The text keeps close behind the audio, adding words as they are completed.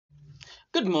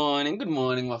Good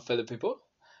morning, my fellow people,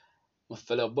 my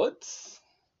fellow buds.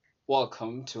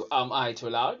 Welcome to Am I Too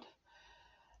Loud?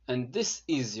 And this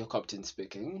is your captain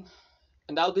speaking,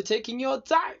 and I'll be taking you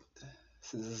outside.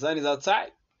 Since the sun is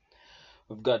outside,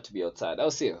 we've got to be outside.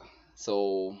 I'll see you.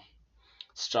 So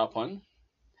strap on,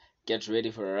 get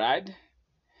ready for a ride,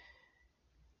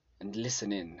 and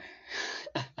listen in.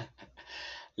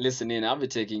 Listen in, I'll be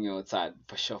taking you outside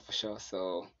for sure, for sure.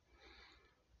 So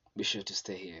be sure to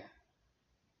stay here.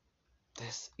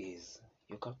 This is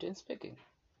your captain speaking.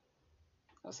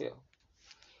 I'll see you.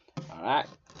 All right,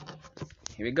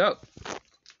 here we go.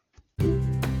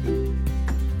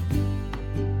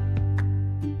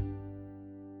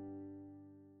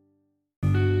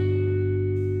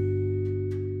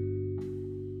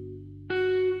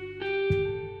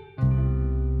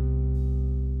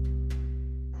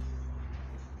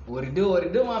 What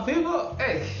it do, my people?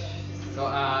 Hey, so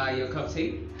your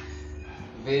captain,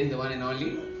 Vin, the one and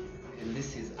only, and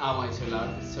this is Am I Too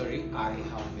Loud? Sorry, I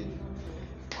have been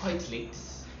quite late.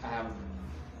 I have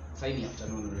it's in the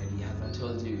afternoon already. As I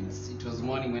told you, it was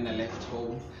morning when I left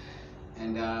home,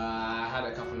 and I had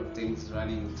a couple of things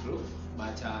running through,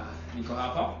 but niko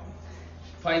hapa.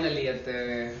 Finally at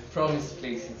the promised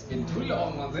place. It's been too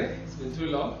long, Maze. It's been too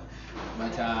long,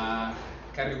 but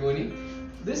karibuni.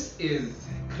 This is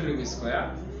Creamy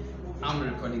Square. I'm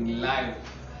recording live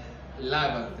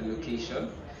at the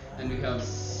location, and we have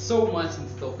so much in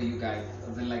store for you guys.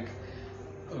 As in like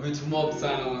a bit more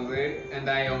sana Maze, and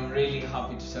I am really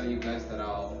happy to tell you guys that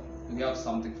we have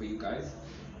something for you guys.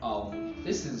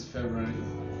 This is February,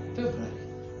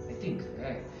 I think.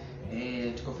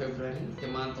 Tuko February, the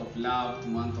month of love, the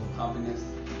month of happiness.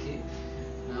 Okay,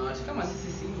 na watu kama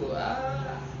sisi single,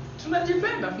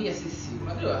 tunajipenda pia sisi,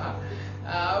 unajua.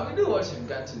 We do what we've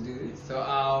got to do.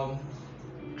 So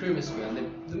Creamy Square.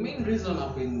 The main reason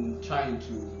I've been trying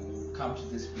to come to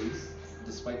this place,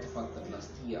 despite the fact that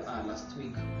last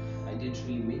week I didn't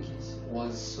really make it,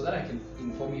 was so that I can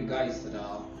inform you guys that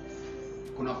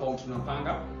kuna form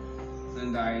tunapanga,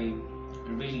 and I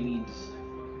really need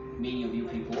many of you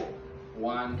people.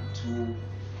 1, 2,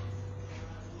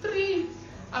 3.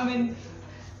 I mean,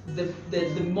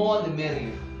 the more the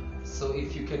merrier. So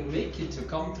if you can make it to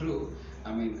come through,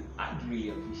 I mean, I'd really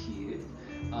appreciate it.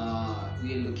 We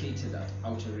are located at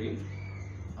Outer Ring.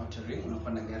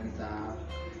 Unapanda gari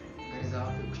za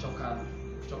wapi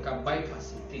kutoka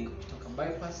bypass, I think kutoka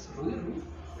bypass Ruiru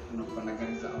unapanda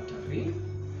gari za Outer Ring.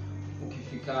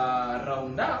 Ukifika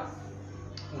rounda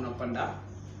unapanda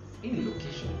in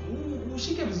location.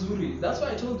 Ushike vizuri. That's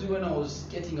why I told you when I was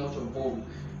getting out of home,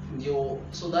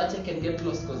 so that I can get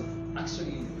lost, because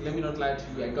actually, let me not lie to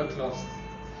you, I got lost.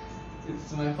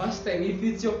 It's my first time. If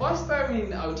it's your first time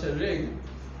in Outer Ring,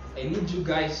 I need you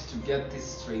guys to get this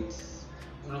straight.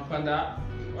 Unapanda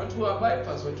watu wa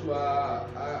bypass, watu wa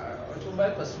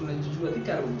bypass tunajijua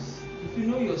Thika roads. If you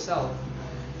know yourself,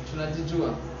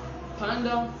 tunajijua.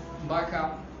 Panda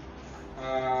mpaka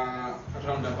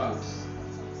roundabout.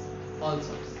 All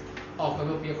sorts. Kwa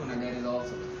hivyo pia kuna gari za all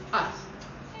sorts.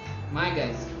 My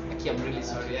guys, I'm really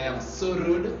sorry. I am so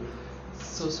rude.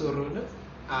 So rude.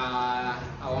 I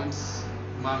want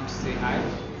mom to say hi,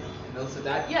 and also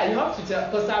dad. Yeah, you have to tell,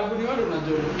 because I would want to know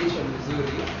your location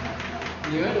vizuri.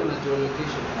 You want to know your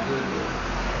location vizuri.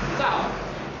 So,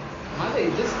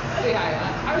 mother, just say hi.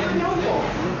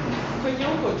 Kwenye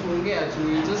huko tuongea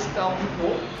tu, just tell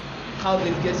people how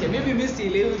they get here. Maybe miss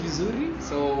elewi vizuri.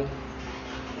 So,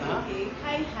 okay.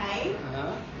 Hi.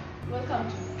 Welcome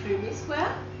to Creamy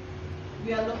Square.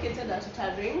 We are located at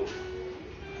Utaring.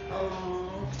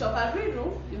 Kutoka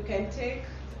Ruiru, you can take,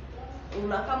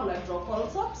 unakama drop all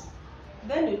sorts,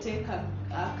 then you take a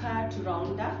car to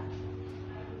Rounda,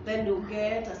 then you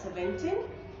get a 17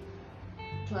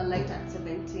 to a light at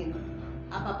 17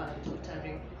 up at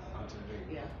Utaring.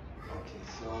 Yeah. Okay,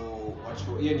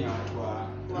 so hiyo ni watu wa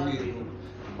Ruiru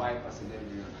bypass and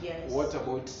everything. Yes. What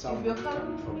about some if you're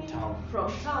coming from town?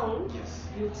 From town, Yes.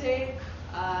 you take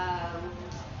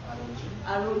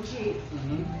Aroji.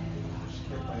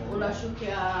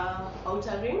 Unashukia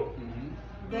Outer Ring,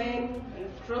 then you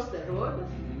cross the road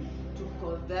to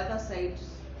go the other side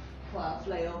for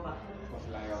flyover.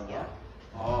 Yeah.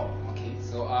 Oh, okay.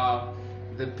 So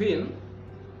the pin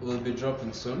will be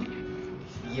dropping soon.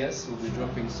 Yes, will be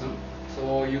dropping soon.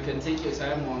 So you can take your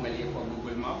time muangalie for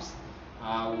Google Maps.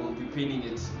 We'll be pinning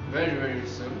it very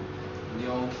soon.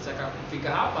 Ndio ukitaka kufika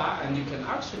hapa, and you can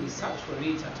actually search for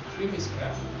it at Creamy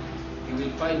Square. You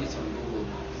will find it on Google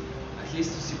Maps. At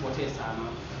least usipotee sana.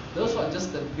 Those were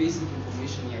just the basic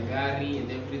information ya gari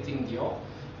and everything ndio.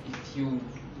 If you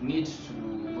need to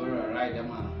borrow a ride,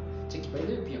 ama check by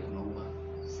the way pia kuna Uber.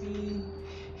 See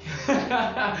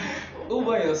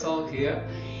Uber yourself here.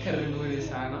 Karibuni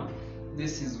sana.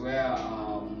 This is where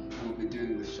we'll be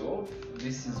doing the show.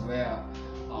 This is where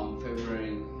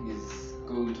February is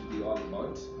going to be all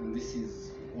about, and this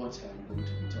is what I'm going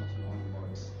to be talking all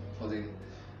about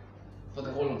for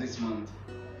the whole of this month.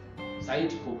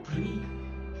 Side for Creamy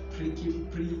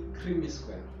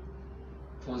Square.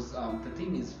 Because the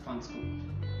theme is Fun School.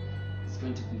 It's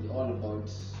going to be all about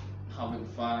having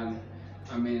fun.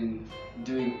 I mean,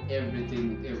 doing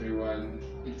everything with everyone.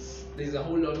 There's a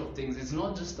whole lot of things. It's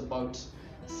not just about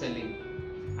selling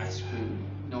ice cream.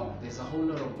 No, there's a whole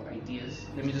lot of ideas.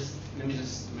 Let me just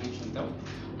mention them.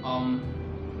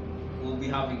 We'll be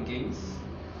having games.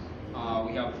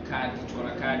 We have card,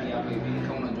 tuchora card hapa hivi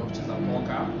kama unajua kucheza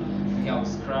poker. We have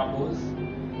Scrabbles.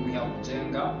 We have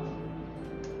Jenga.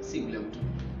 Single mtu.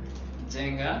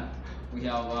 Jenga. We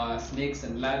have snakes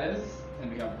and ladders,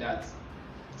 and we have darts.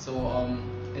 So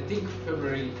I think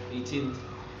February 18th,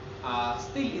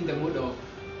 still in the mood of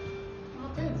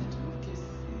mapenzi tu, kesi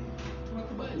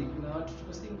tumekubali kuna watu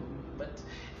tuko single, but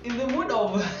in the mood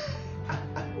of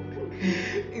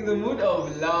in the mood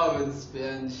of love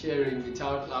and sharing it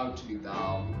out loud with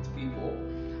people,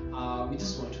 we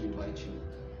just want to invite you,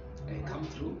 come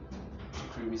through to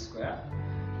Creamy Square,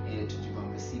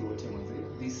 tujibambe si wote mwanzo.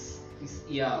 This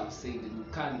year I've said you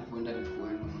can't go under the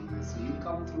phone, so you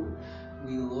come through.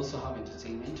 We will also have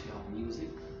entertainment. We have music.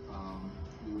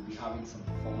 We will be having some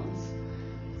performance.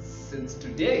 Since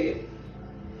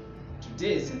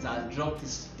since I dropped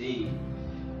this today,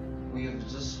 we have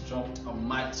just dropped a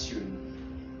mad tune,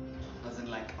 as in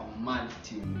like a mad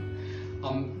tune.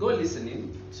 Go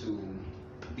listening to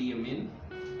BMN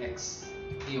X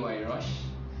AY Rush.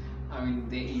 I mean,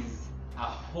 there is a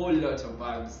whole lot of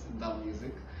vibes in that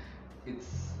music.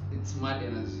 It's mad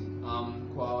energy.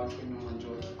 Kwa watu wenye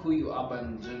wanajua Kikuyu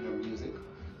urban genre music,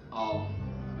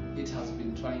 it has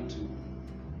been trying to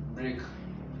break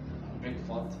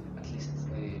forth, at least to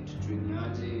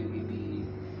Trinidad, maybe,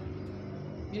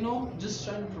 just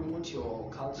trying to promote your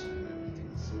culture and everything.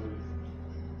 So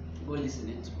go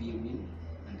listen to BMN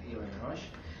and AY Rush.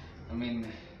 I mean,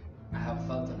 I have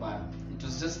felt the vibe. It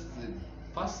was just the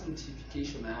first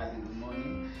notification I had in the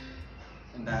morning,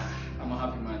 and I'm a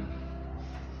happy man.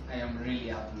 I am really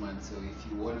happy, man. So if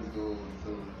you want to go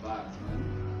feel the vibes, man,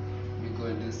 we go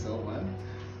and do so, man.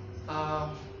 I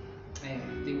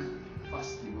think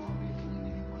firstly,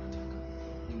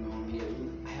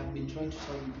 I have been trying to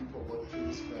tell you people about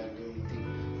Creamy Square and everything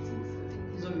since I think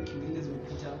these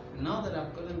are now that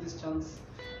I've gotten this chance,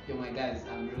 yo, my guys,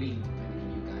 I'm really depending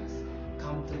on you guys.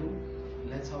 Come through,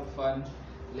 let's have fun,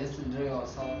 let's enjoy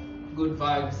ourselves, good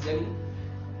vibes,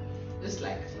 just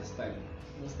like last time.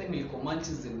 Last time we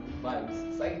manches and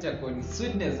vibes. Sasa itakuwa ni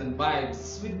sweetness and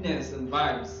vibes.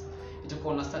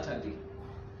 Itakuwa on Saturday,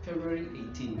 February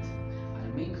 18th.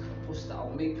 I'll make a poster.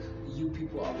 I'll make you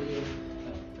people aware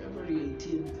that February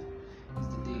 18th is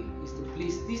the day. Is the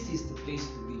place. This is the place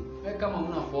to be. Kama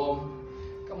una form,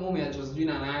 kama umeachwa sijui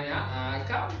na nani,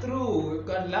 come through. We've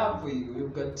got love for you.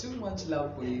 We've got too much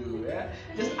love for you.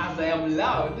 Just as I am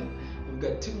loud, we've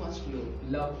got too much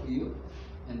love for you.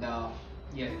 And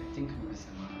yeah, I think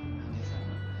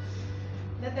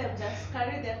let them just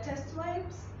carry their test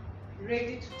vibes,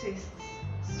 ready to taste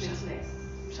sweetness.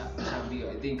 I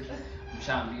think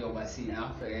Mshambio basi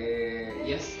enough.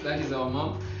 Yes, that is our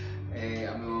mom.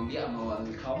 Amewambia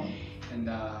welcome, and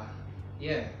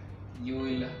yeah, you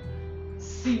will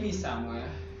see me somewhere.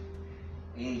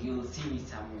 You will see me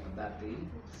somewhere that day.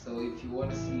 So if you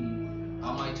want to see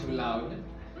Am I Too Loud,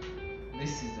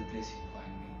 this is the place you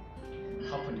find me.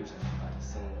 Happen to everybody.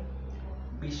 So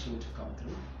be sure to come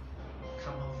through,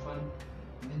 come have fun,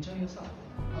 and enjoy yourself.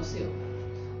 I'll see you.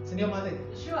 Sindio madhe?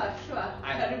 Sure.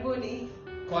 Karibuni.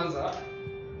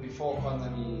 Before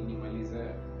nimalize,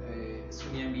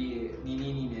 usiniambie ni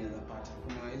nini naweza pata.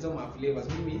 Kuna hizo ma flavors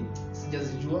mimi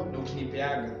sijazijua, na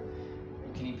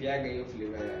ukinipeaga hiyo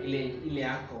flavor ile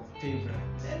yako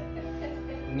favorite.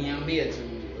 Niambie tu,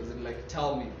 like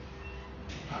tell me.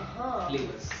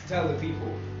 Flavors. Tell the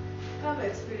people. Come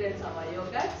experience our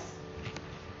yogurts.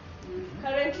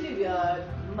 Currently we are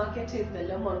marketing the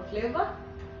lemon flavor,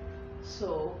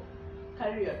 so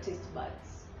carry your taste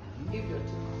buds. Give your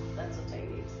two. That's what I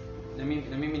need. Na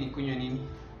mimi nikunywe nini?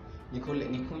 Nikule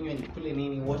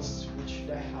nini? What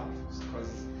should I have?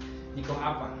 Because niko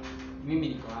hapa,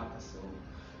 so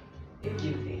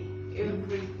everything.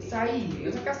 Sahi,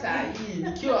 unataka sahi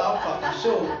nikiwa hapa for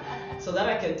sure, so that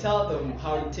I can tell them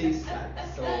how it tastes like.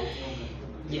 So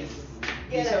yes.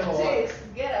 Get a taste.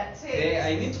 Yeah,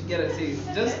 I need to get a taste.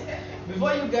 Just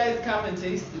before you guys come and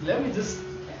taste it, let me just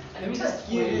Let me just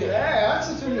give you.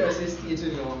 Actually, assist you to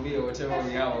whatever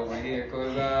we have over here,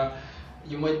 because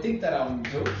you might think that I'm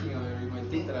joking, or you might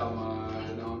think that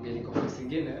I'm getting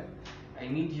confusing. I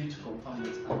need you to confirm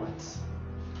that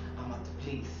I'm at the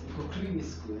place. Niko creamy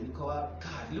school. Niko up.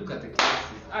 God, look at the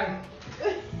glasses.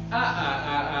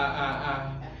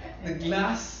 The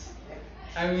glass.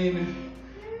 I mean,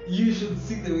 you should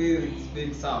see the way it's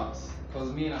being served.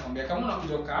 Because me nakwambia kama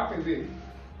unakujoka hapa hivi.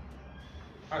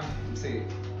 Say,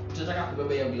 utataka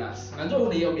kubeba hiyo glass. Najua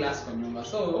una hiyo glass kwa nyumba.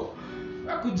 So,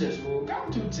 akuja tu,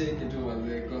 come to check it over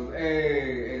there, because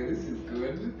hey, this is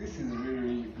good. This is really,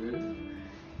 really good.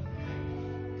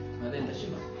 And then the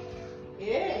sugar.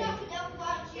 Yeah.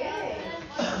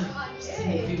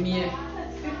 Nipimie.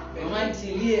 Mama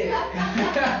nitilie.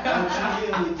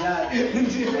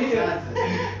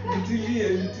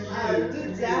 Nitilie. I'll do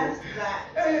just that.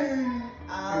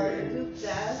 I'll do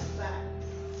just that.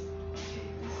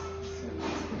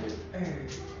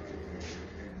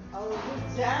 I'll do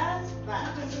just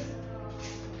that.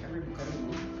 Karibu.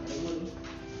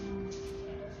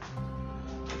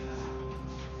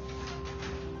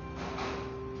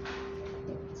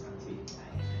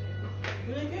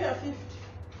 Will you get a 50?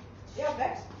 Yeah,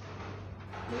 bet.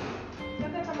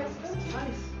 Look at my students.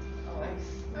 Nice. Oh,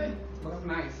 Hey, what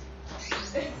nice.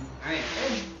 Hey,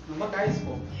 what ice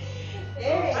cream?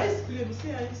 Hey. Ice cream,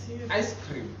 say ice cream. Ice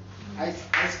cream. Ice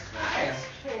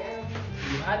cream.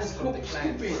 You had it from the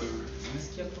client.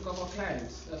 Nisikia kutoka kwa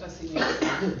client. Hata si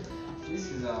this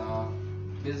is a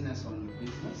business on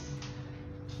business.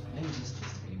 Let me just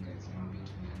test for you guys. You want me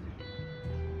to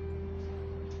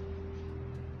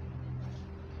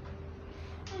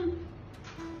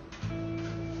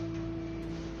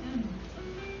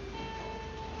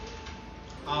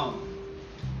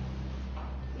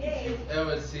Yay.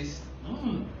 ever taste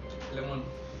lemon?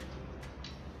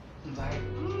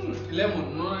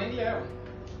 Lemon, no,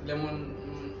 lemon.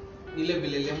 Ile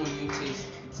vile lemon you taste.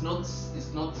 It's not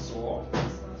sour.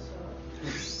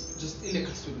 It's just ile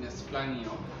ka sweetness flani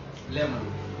yo. Lemon.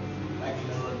 Like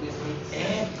lemon biscuits.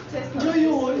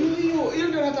 You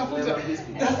ndio natafuta.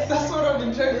 That's what I've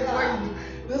been trying to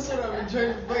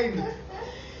find.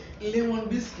 Lemon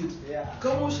biscuit. Yeah.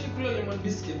 Kama ushikula lemon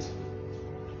biscuit,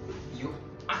 you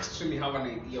actually have an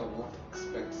idea of what to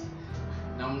expect.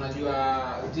 Na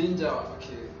mnajua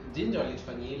Ginger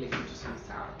alitufanyia ile kitu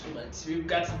sawa tu, but we've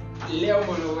got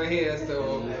lemon over here, so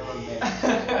Lemon We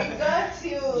got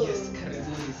you. yes,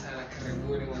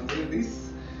 karibuni manze.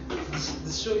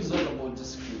 This show is all about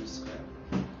just Creamy Square.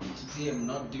 Today I'm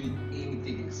not doing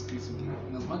anything exclusively.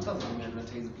 And as much as I'm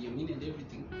advertising Biamin and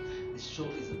everything, the show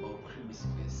is about Creamy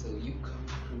Square. So you come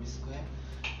to Creamy Square,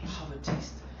 have a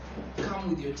taste. Come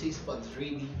with your taste buds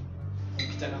ready.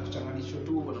 Ukitaka kuchanganisha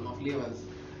tu na maflavors.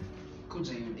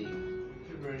 Kuja hiyo day.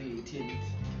 February 18th.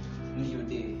 Ni hiyo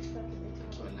day.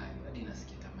 Tukiwa live. Hadi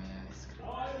nasikia kama ya ice cream.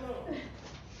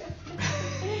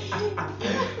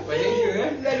 But anyway,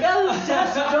 The girl who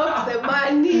just dropped the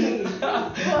money.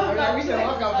 Anawisha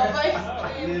mwaka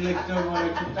Ile kidogo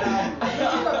kitamu.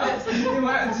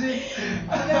 imagine.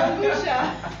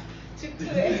 Ameangusha.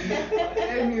 Chukue.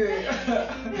 Anyway,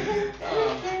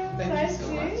 thank you so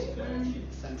much.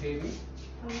 Asante. Santini.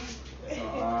 So,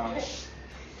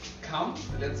 come,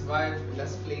 let's vibe,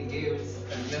 let's play games,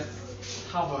 and let's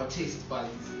have our taste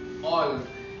buds all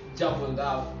jumbled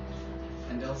up,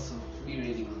 and also be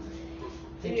ready, Manze.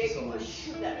 Thank you so much.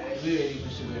 Be ready for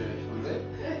sugar rush, Manze.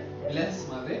 Bless,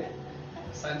 Manze.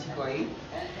 Santi kwa hii.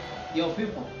 Yo,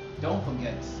 people, don't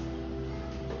forget,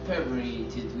 February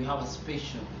 18th, we have a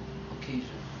special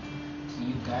occasion to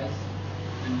you guys,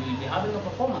 and we'll be having a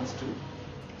performance too.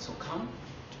 So come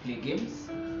to play games,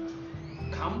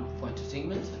 come for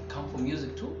entertainment, and come for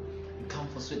music too, and come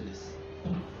for sweetness.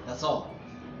 That's all.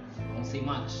 I won't say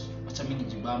much. Wacha mimi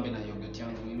nijibambe na yogurt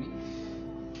yangu mimi.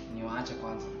 Niwaache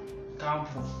kwanza. Come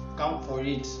for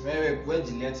it. Wewe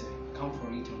jilete. Come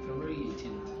for it on February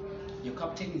 18th. Your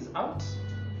captain is out.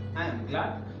 I am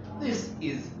glad. This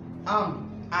is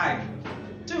I.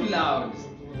 Too loud.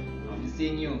 I'll be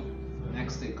seeing you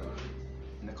next week or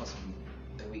in the course of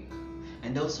the week.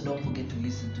 And also don't forget to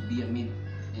listen to Be a Min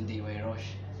and the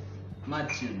Rush. Mad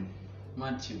tune.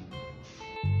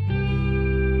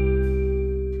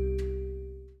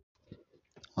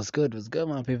 What's good,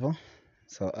 my people?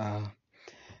 So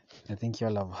I think you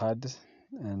all have heard,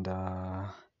 and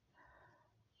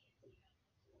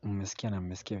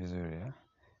mmesikia vizuri, yeah?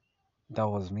 That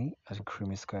was me at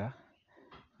Creamy Square,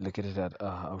 located at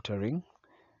Outer Ring.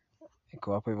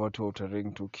 Iko hapo hivyo tu Outer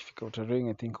Ring tu, ukifika Outer Ring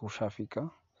I think ushafika.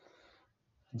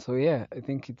 And so yeah, I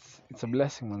think it's a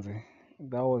blessing, manzi.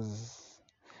 That was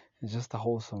It's just a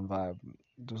wholesome vibe.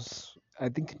 Those, I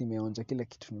think nimeonja kila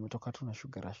kitu, nimetoka tu na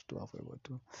sugar rush tu hapo hivyo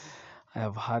tu. I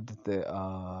have had the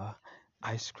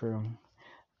ice cream,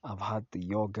 I've had the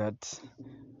yogurt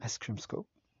ice cream scoop,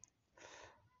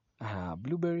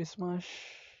 blueberry smash.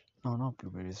 No, not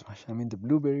blueberry smash. I mean the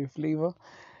blueberry flavor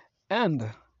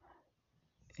and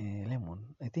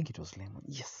lemon. I think it was lemon.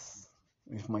 Yes,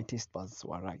 if my taste buds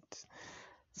were right.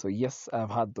 So yes, I've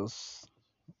had those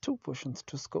 2 portions,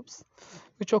 2 scoops,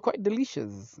 which are quite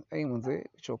delicious.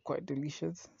 Which are quite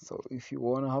delicious. So if you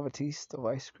want to have a taste of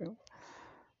ice cream,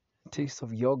 taste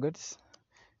of yogurt,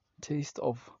 taste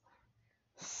of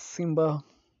Simba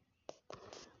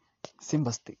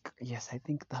stick. Yes, I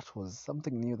think that was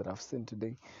something new that I've seen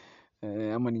today.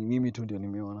 Ama ni mimi tu ndio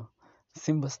nimeona.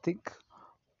 Simba stick.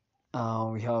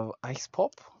 We have ice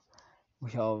pop.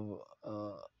 We have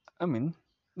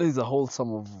there's a whole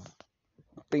sum of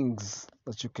things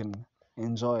that you can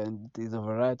enjoy, and there's a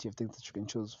variety of things that you can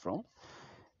choose from.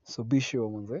 So be sure,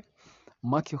 manze.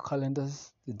 Mark your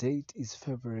calendars. The date is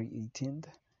February 18th.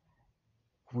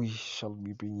 We shall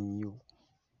be bringing you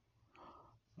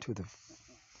to the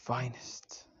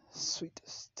finest,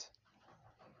 sweetest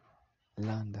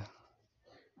land,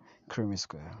 Creamy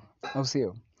Square. I'll see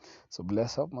you. So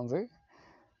bless up, manze.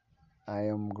 I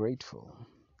am grateful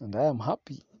and I am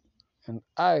happy and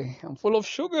I am full of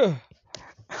sugar.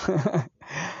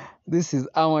 This is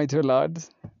Am I Too Loud?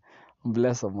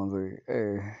 Bless up, manze.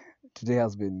 Today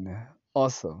has been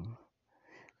awesome.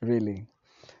 Really.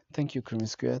 Thank you, Creamy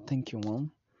Square. Thank you,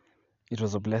 Mom. It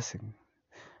was a blessing.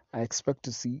 I expect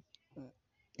to see,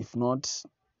 if not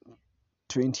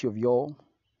 20 of y'all,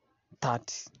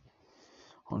 30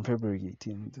 on February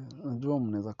 18th. Najua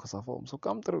mnaweza kosa form, so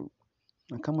come through.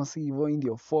 Na kama si hivyo, in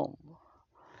your form.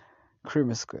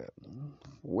 Creamy Square,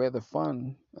 where the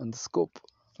fun and the scope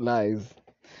lies.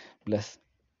 Bless.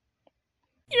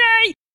 Yay!